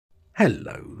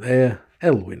Hello there,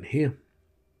 Elwyn here.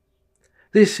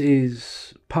 This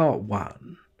is part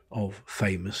 1 of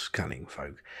Famous Cunning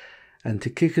Folk, and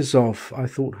to kick us off I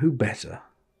thought who better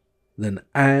than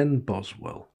Anne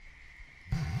Boswell.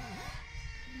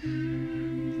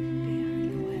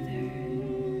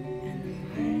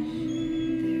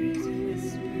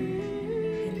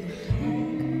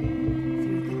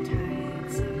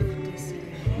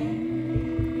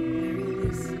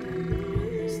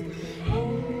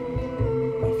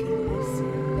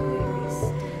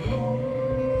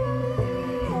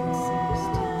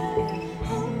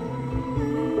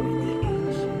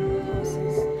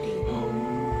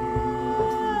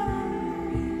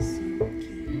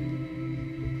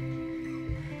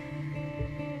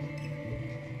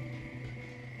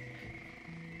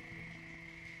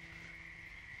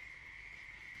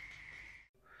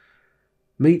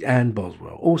 Meet Anne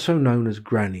Boswell, also known as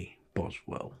Granny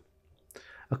Boswell,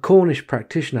 a Cornish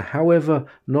practitioner, however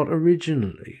not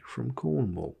originally from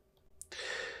Cornwall.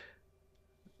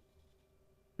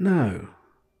 No,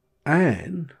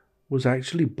 Anne was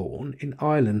actually born in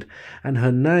Ireland, and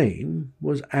her name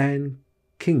was Anne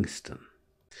Kingston.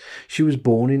 She was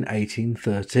born in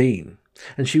 1813,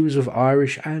 and she was of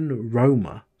Irish and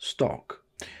Roma stock.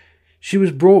 She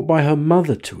was brought by her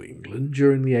mother to England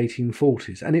during the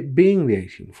 1840s, and it being the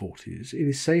 1840s, it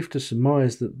is safe to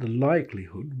surmise that the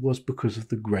likelihood was because of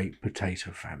the Great Potato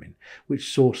Famine,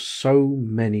 which saw so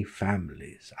many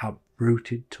families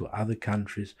uprooted to other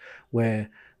countries where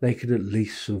they could at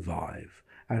least survive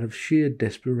out of sheer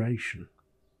desperation.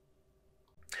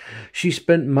 She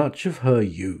spent much of her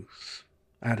youth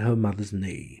at her mother's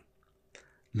knee,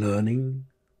 learning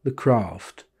the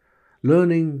craft,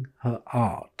 learning her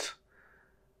art,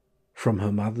 from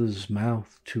her mother's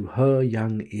mouth to her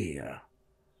young ear.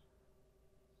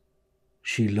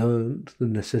 She learned the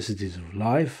necessities of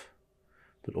life,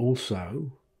 but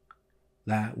also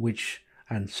that which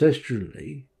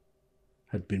ancestrally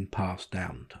had been passed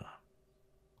down to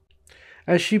her.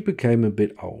 As she became a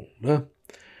bit older,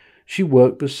 she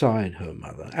worked beside her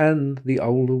mother and the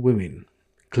older women,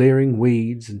 clearing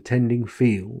weeds and tending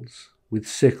fields with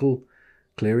sickle,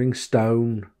 clearing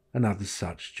stone and other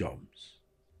such jobs.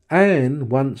 Anne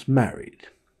once married.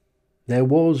 There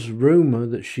was rumour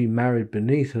that she married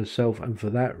beneath herself, and for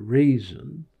that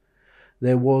reason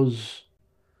there was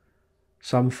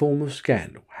some form of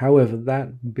scandal. However, that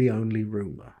would be only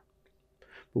rumour.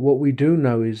 But what we do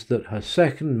know is that her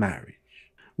second marriage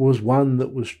was one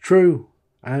that was true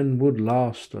and would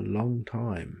last a long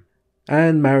time.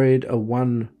 Anne married a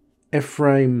one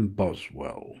Ephraim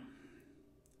Boswell,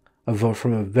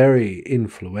 from a very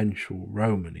influential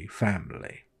Romany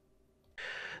family.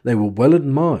 They were well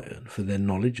admired for their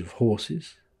knowledge of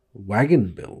horses,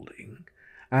 wagon building,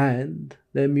 and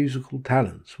their musical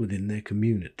talents within their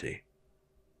community.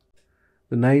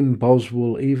 The name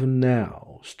Boswell even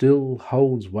now still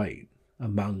holds weight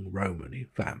among Romany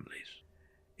families.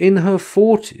 In her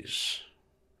 40s,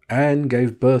 Anne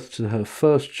gave birth to her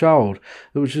first child,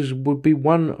 which would be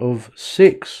one of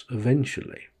 6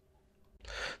 eventually.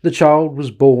 The child was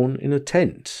born in a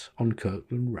tent on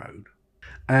Kirkland Road.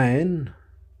 Anne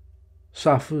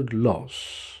suffered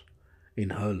loss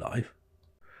in her life,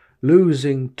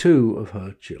 losing 2 of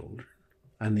her children,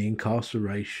 and the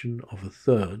incarceration of a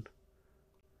third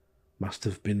must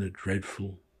have been a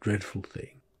dreadful, dreadful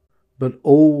thing. But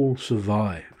all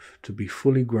survived to be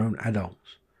fully grown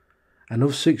adults, and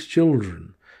of 6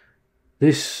 children,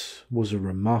 this was a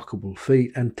remarkable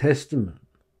feat and testament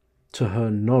to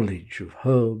her knowledge of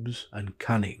herbs and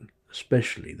cunning,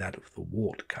 especially that of the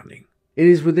wart cunning. It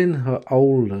is within her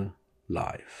older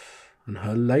life and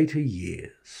her later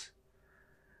years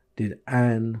did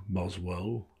Anne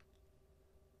Boswell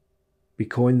be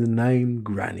coined the name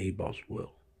Granny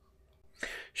Boswell.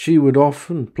 She would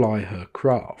often ply her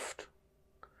craft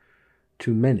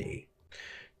to many.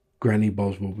 Granny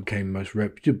Boswell became most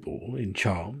reputable in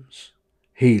charms,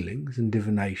 healings and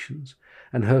divinations,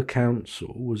 and her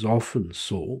counsel was often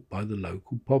sought by the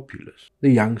local populace.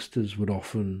 The youngsters would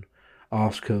often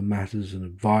ask her matters and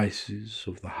advices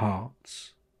of the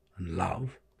hearts and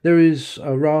love. There is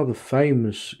a rather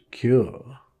famous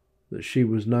cure that she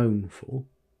was known for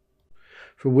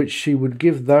which she would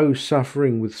give those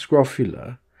suffering with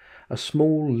scrofula a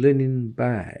small linen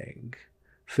bag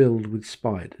filled with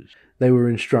spiders. They were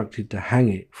instructed to hang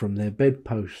it from their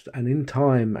bedpost, and in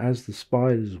time, as the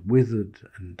spiders withered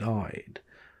and died,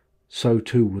 so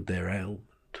too would their ailment.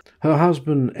 Her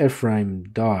husband Ephraim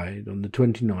died on the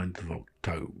 29th of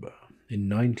October in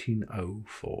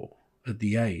 1904 at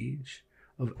the age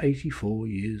of 84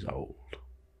 years old.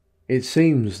 It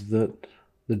seems that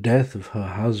the death of her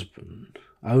husband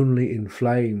only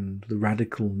inflamed the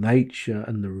radical nature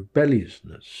and the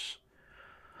rebelliousness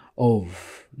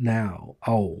of now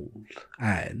old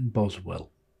Anne Boswell.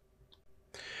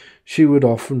 She would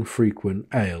often frequent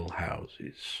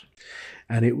alehouses,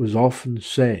 and it was often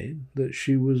said that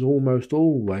she was almost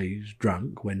always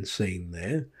drunk when seen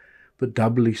there, but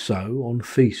doubly so on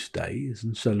feast days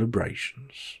and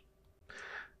celebrations.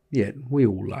 Yet we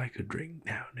all like a drink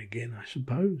now and again, I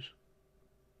suppose.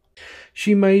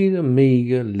 She made a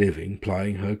meagre living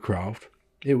plying her craft.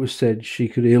 It was said she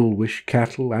could ill wish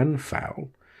cattle and fowl,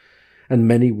 and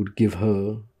many would give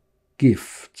her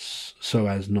gifts so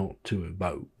as not to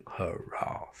evoke her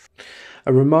wrath.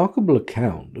 A remarkable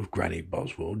account of Granny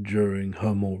Boswell during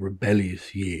her more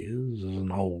rebellious years as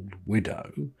an old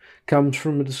widow comes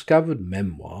from a discovered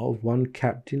memoir of one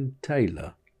Captain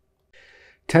Taylor.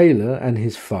 Taylor and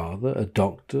his father, a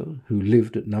doctor who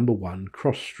lived at No. 1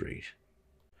 Cross Street,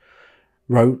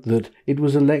 wrote that it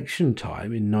was election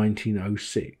time in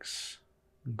 1906.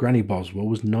 Granny Boswell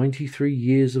was 93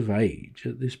 years of age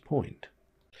at this point.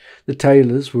 The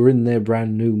Taylors were in their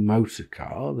brand new motor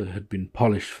car that had been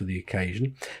polished for the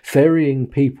occasion, ferrying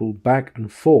people back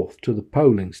and forth to the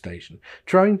polling station,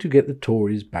 trying to get the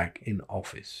Tories back in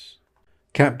office.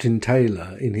 Captain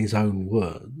Taylor, in his own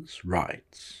words,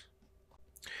 writes,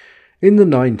 "In the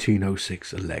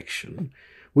 1906 election,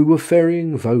 we were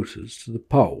ferrying voters to the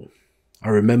poll. I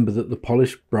remember that the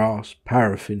polished brass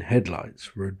paraffin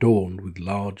headlights were adorned with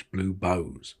large blue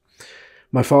bows.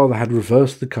 My father had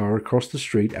reversed the car across the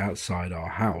street outside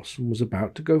our house and was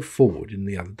about to go forward in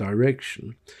the other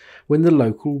direction when the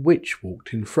local witch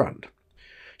walked in front.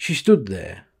 She stood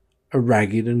there, a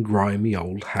ragged and grimy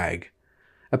old hag,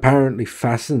 apparently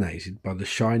fascinated by the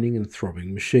shining and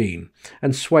throbbing machine,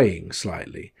 and swaying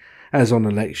slightly, as on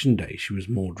election day she was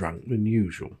more drunk than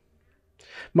usual.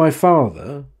 My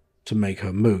father, to make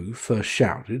her move, first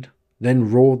shouted,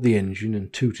 then roared the engine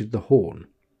and tooted the horn.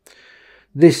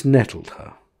 This nettled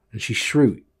her, and she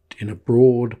shrieked in a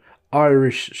broad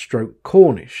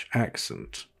Irish/Cornish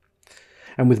accent,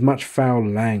 and with much foul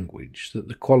language, that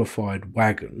the qualified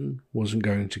wagon wasn't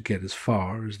going to get as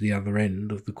far as the other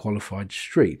end of the qualified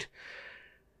street.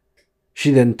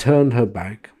 She then turned her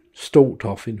back, stalked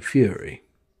off in fury,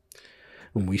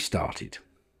 and we started.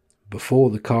 Before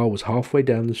the car was halfway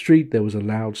down the street, there was a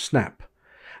loud snap,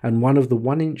 and one of the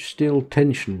 1-inch steel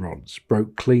tension rods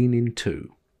broke clean in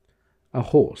two. A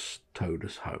horse towed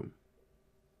us home."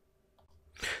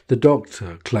 The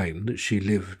doctor claimed that she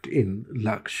lived in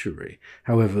luxury.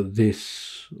 However,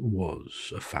 this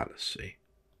was a fallacy.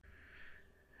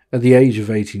 At the age of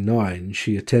 89,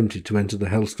 she attempted to enter the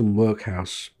Helston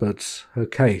workhouse, but her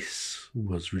case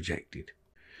was rejected.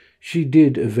 She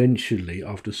did eventually,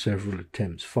 after several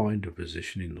attempts, find a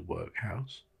position in the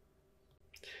workhouse.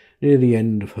 Near the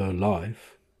end of her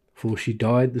life, for she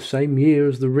died the same year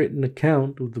as the written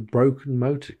account of the broken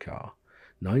motor car,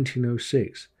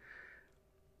 1906.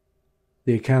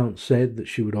 The account said that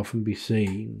she would often be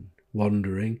seen,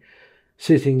 wandering,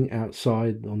 sitting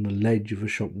outside on the ledge of a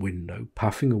shop window,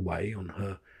 puffing away on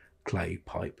her clay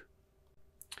pipe.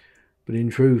 But in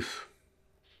truth,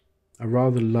 a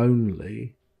rather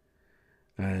lonely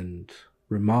and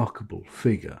remarkable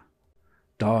figure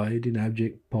died in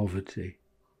abject poverty.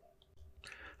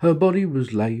 Her body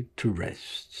was laid to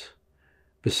rest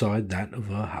beside that of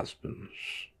her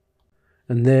husband's,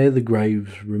 and there the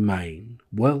graves remain,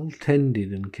 well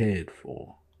tended and cared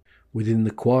for, within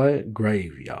the quiet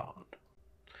graveyard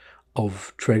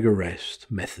of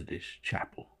Tregarest Methodist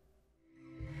Chapel.